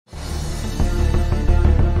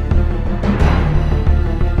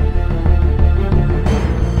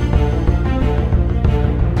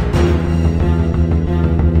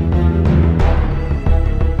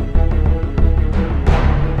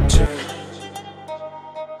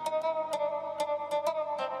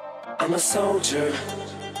I'm a soldier.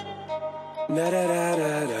 Da da da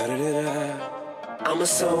da da da da. I'm a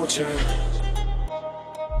soldier.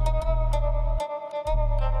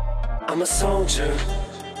 I'm a soldier.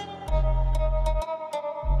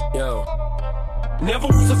 Yo. Never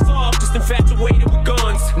was a thug, just infatuated with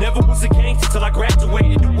guns. Never was a gangster till I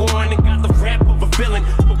graduated to one and got the rap of a villain,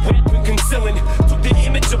 a weapon concealing. Took the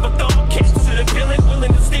image of a thug, captured a villain,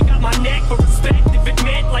 willing to stick out my neck for respect. If it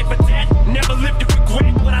meant life or death, never lived to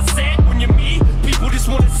regret what I said. When you're me, people just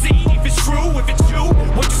wanna see if it's true, if it's you.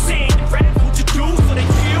 What you saying, the rap, what you do, so they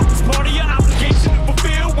feel it's part of your obligation to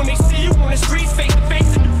fulfill. When they see you on the streets, face to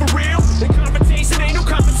face, and you for real. The confrontation ain't no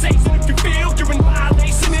compensation if you feel you're in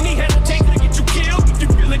violation. Any hesitation to get you killed. If you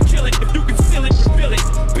feel it, kill it. If you conceal it, reveal it.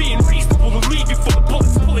 Being reasonable to leave you for the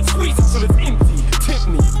bullets, bullet squeeze until it's empty. Tempt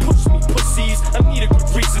me, pussies. I need a good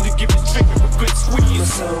reason to give this trigger a good squeeze. I'm a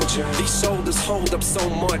soldier. These shoulders hold up so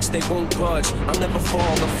much they won't budge. I'll never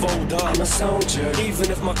fall or fold up. I'm a soldier.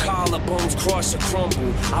 Even if my collarbones crush or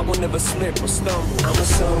crumble, I will never slip or stumble. I'm a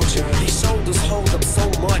soldier. These shoulders hold up so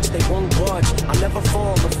much they won't budge. I'll never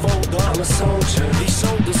fall or fold up. I'm a soldier. These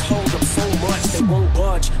shoulders hold up so much they won't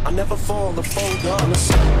budge. I'll never fall or fold up. I'm a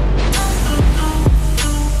soldier.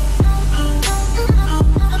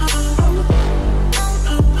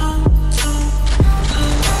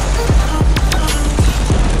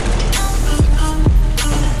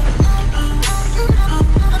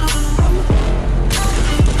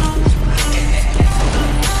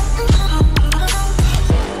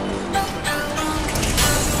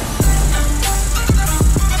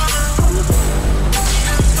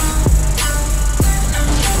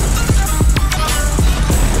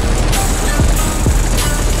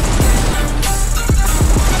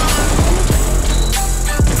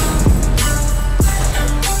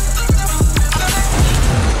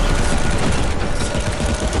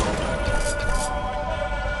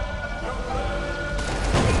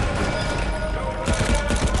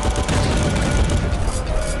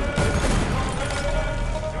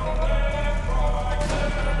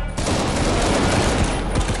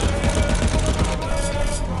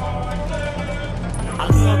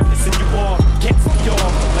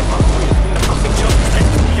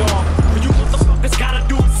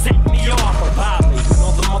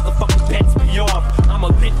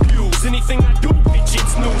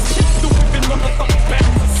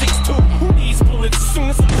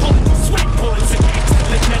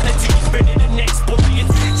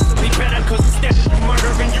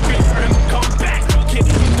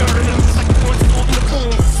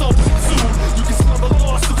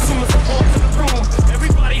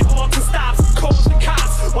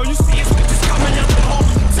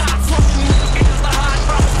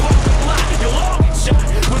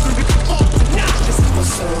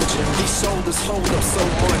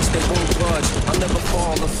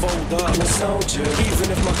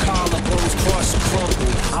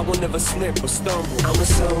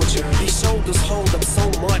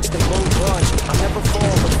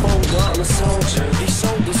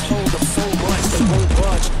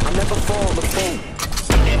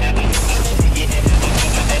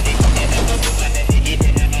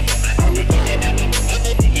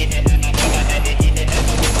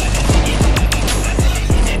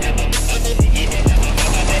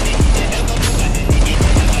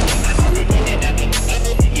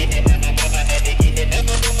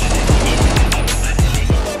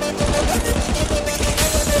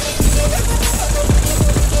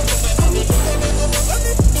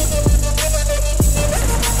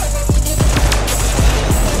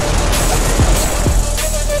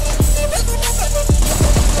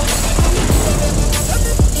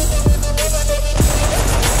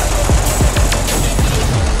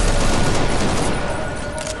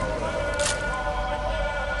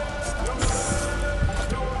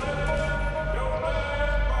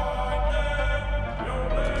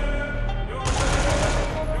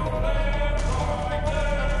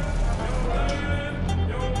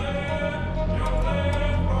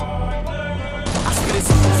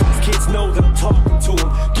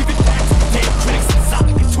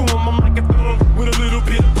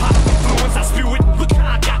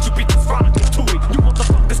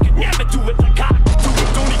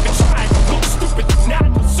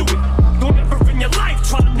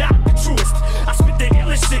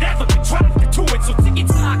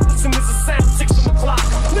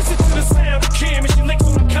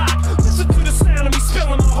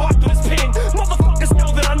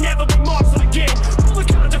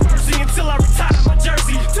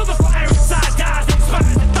 Till the fire inside dies,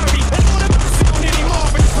 inspired at 30.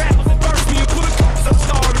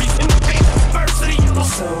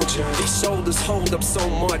 soldier. These shoulders hold up so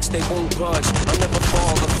much they won't budge. I never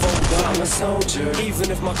fall or fold up. I'm a soldier.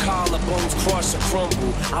 Even if my collarbones crush or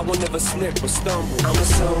crumble, I will never slip or stumble. I'm a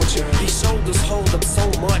soldier. These shoulders hold up so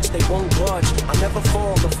much they won't budge. I never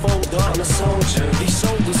fall or fold up. I'm a soldier. These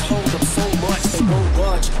shoulders hold up so much they won't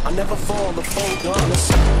budge. I never fall or fold up. I'm a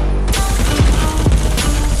soldier.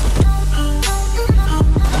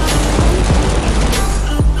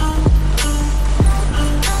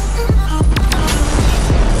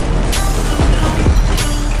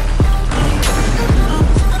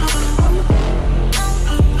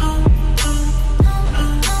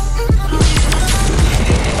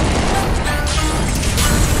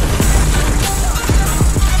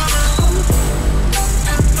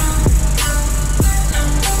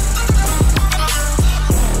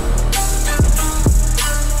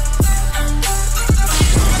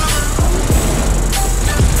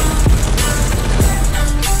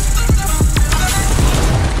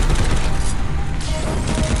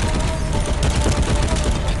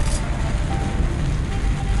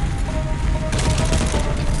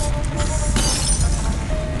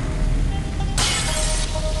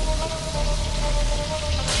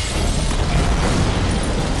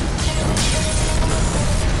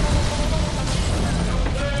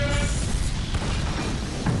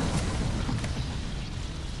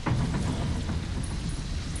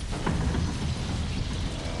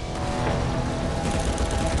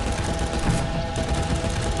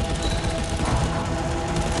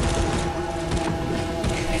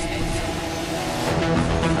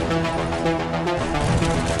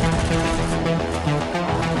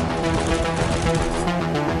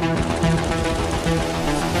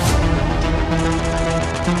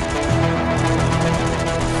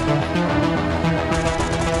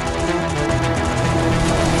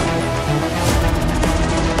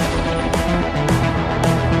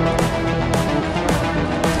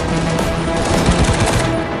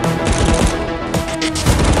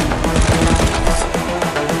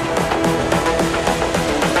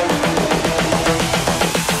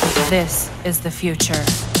 This is the future.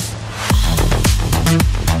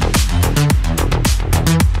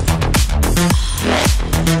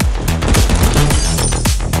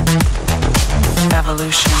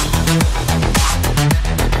 Evolution.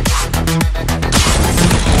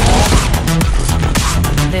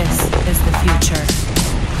 This is the future.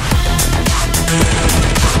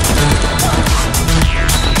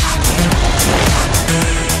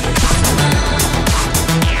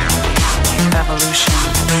 Evolution.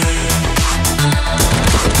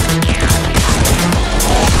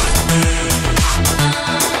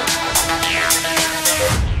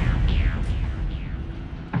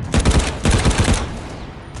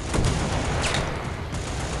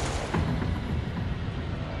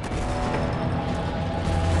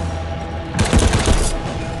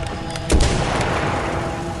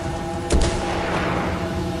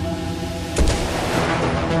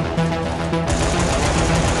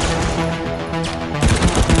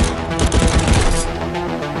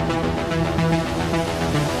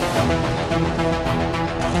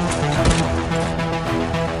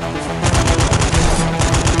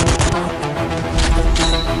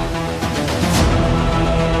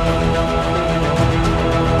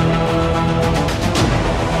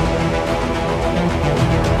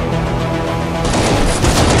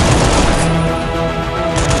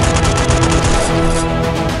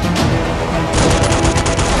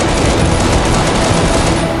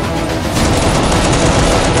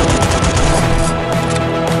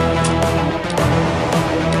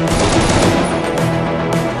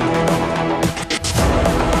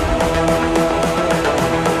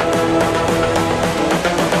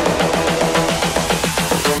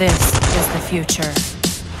 This is the future.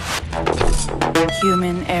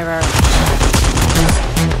 Human error.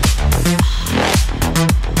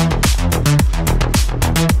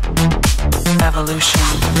 Evolution.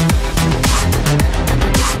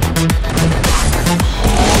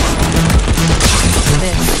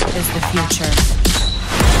 This is the future.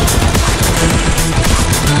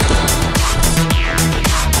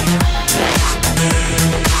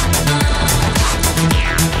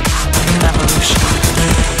 Evolution.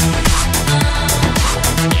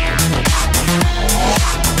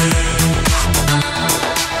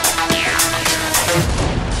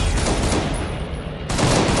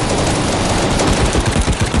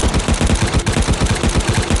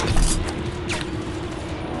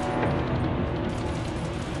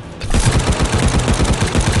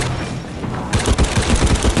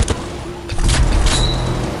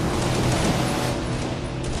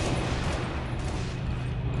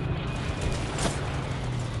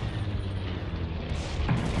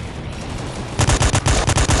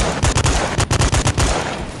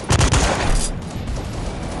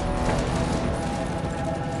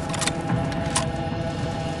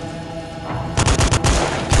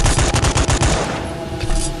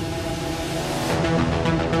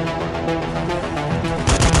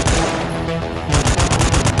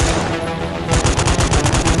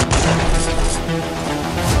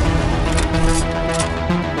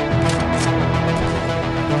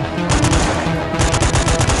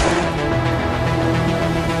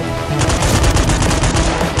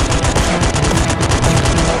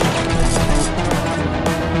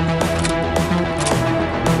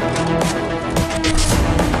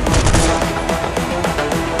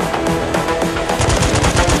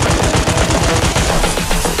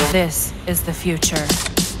 This is the future.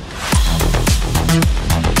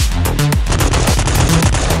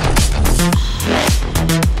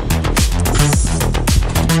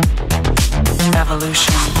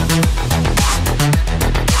 Evolution.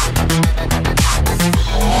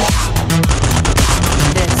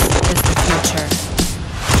 This is the future.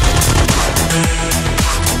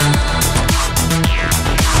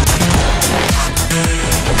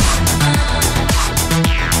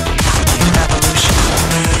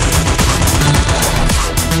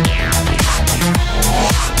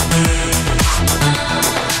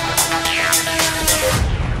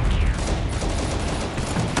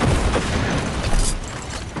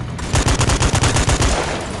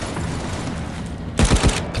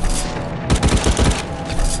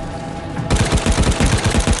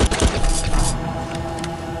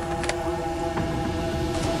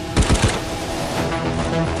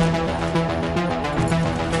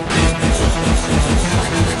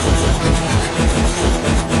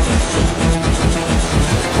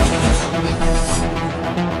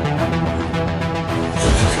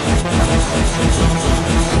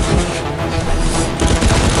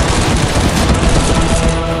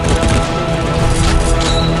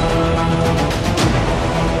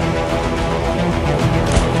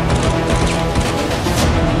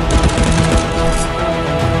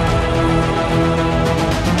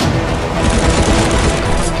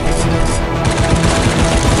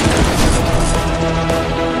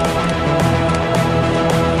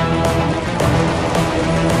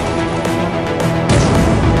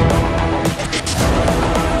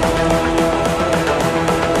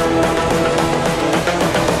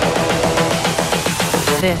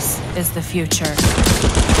 This is the future.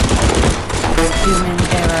 Human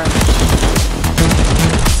error.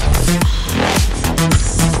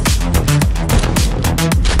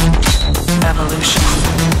 Evolution.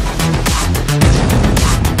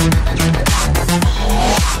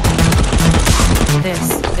 This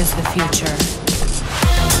is the future.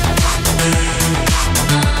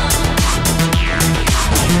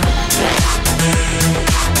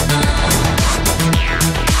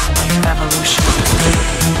 Evolution.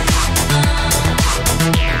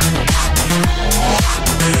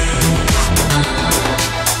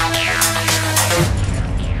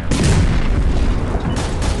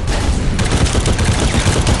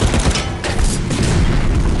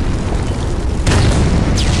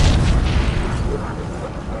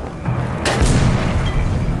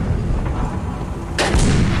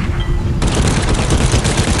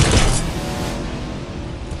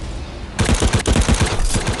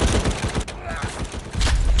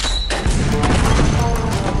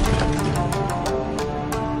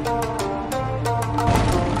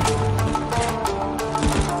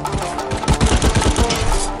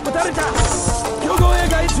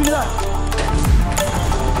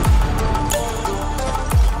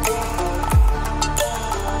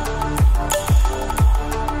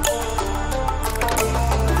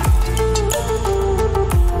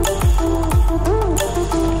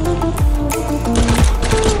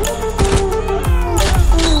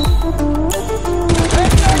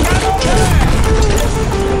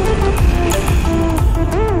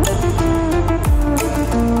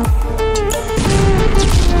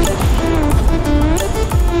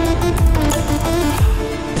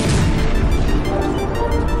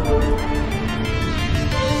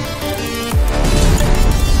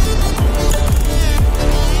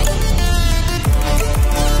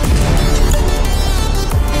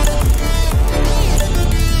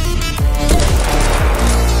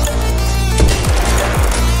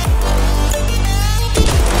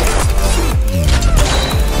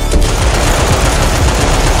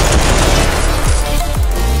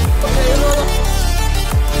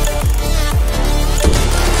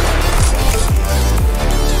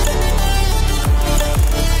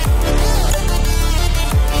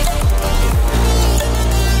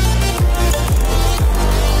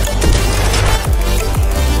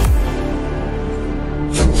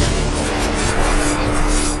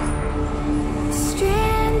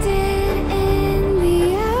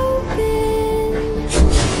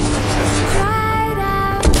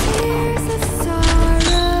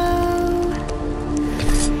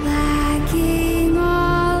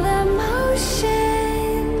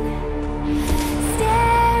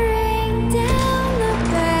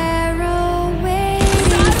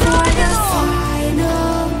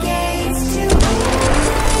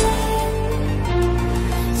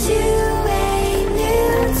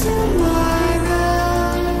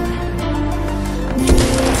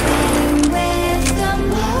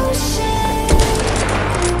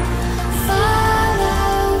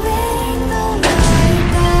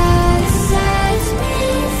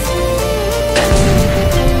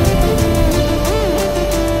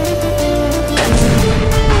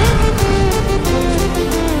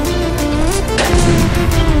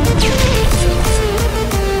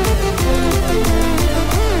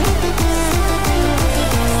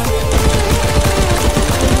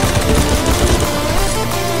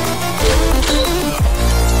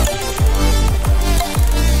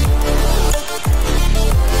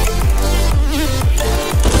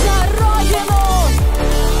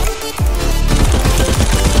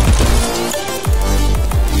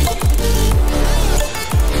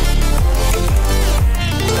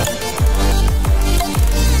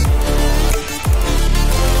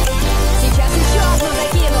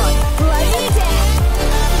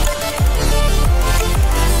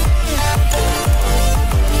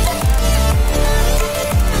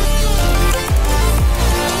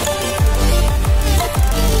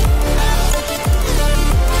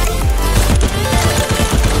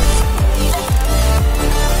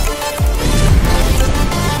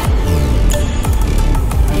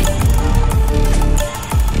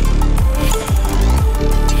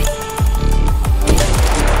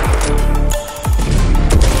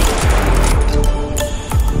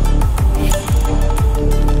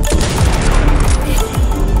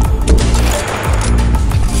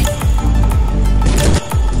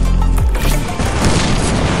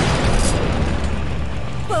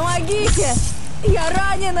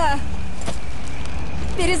 ранена!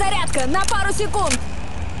 Перезарядка на пару секунд!